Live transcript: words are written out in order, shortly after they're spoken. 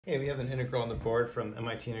Hey, we have an integral on the board from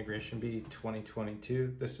MIT Integration Bee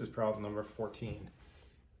 2022. This is problem number 14.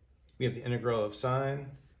 We have the integral of sine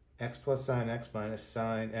x plus sine x minus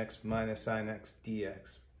sine x minus sine x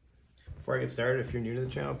dx. Before I get started, if you're new to the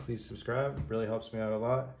channel, please subscribe. It really helps me out a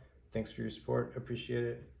lot. Thanks for your support. Appreciate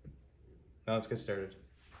it. Now let's get started.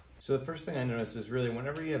 So the first thing I noticed is really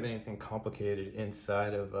whenever you have anything complicated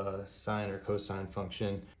inside of a sine or cosine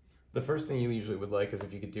function, the first thing you usually would like is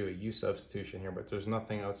if you could do a u substitution here, but there's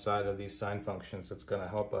nothing outside of these sine functions that's going to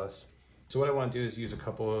help us. So what I want to do is use a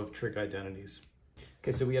couple of trig identities.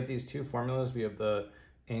 Okay, so we have these two formulas. We have the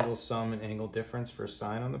angle sum and angle difference for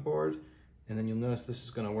sine on the board, and then you'll notice this is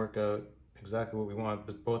going to work out exactly what we want,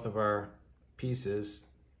 but both of our pieces,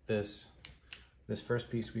 this first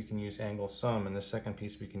piece we can use angle sum, and the second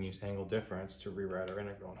piece we can use angle difference to rewrite our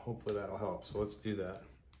integral, and hopefully that'll help. So let's do that.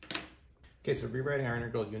 Okay, so rewriting our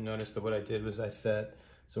integral, you'll notice that what I did was I set,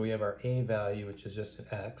 so we have our a value, which is just an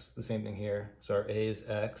x, the same thing here. So our a is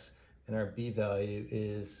x, and our b value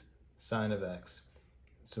is sine of x.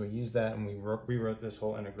 So we used that and we rewrote this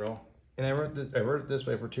whole integral. And I wrote it this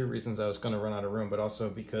way for two reasons. I was going to run out of room, but also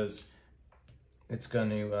because it's going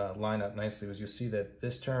to line up nicely. As you'll see that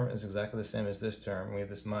this term is exactly the same as this term. We have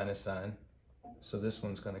this minus sign, so this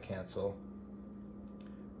one's going to cancel.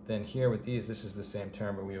 Then here with these, this is the same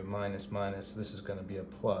term, but we have minus minus, so this is going to be a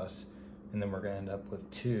plus, and then we're going to end up with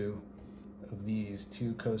two of these,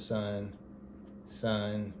 2 cosine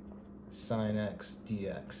sine x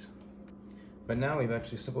dx. But now we've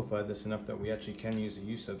actually simplified this enough that we actually can use a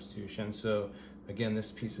u substitution. So again,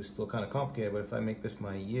 this piece is still kind of complicated, but if I make this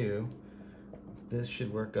my u, this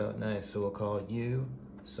should work out nice. So we'll call u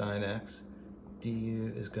sine x,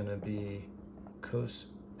 du is going to be cos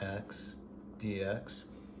x dx.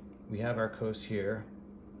 We have our cos here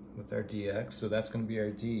with our dx, so that's going to be our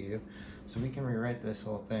du. So we can rewrite this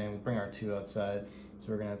whole thing. We'll bring our 2 outside. So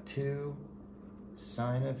we're going to have 2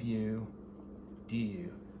 sine of u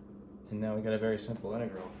du. And now we got a very simple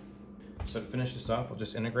integral. So to finish this off, we'll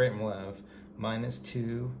just integrate and we'll have minus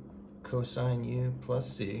 2 cosine u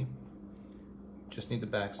plus c. Just need to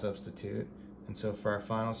back substitute. And so for our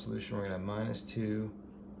final solution, we're going to have minus 2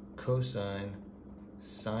 cosine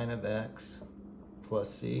sine of x plus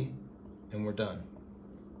c, and we're done.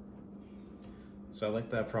 So I like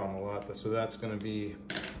that problem a lot. So that's going to be,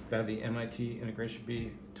 that'll be MIT Integration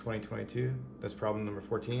Bee 2022. That's problem number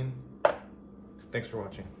 14. Thanks for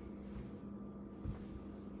watching.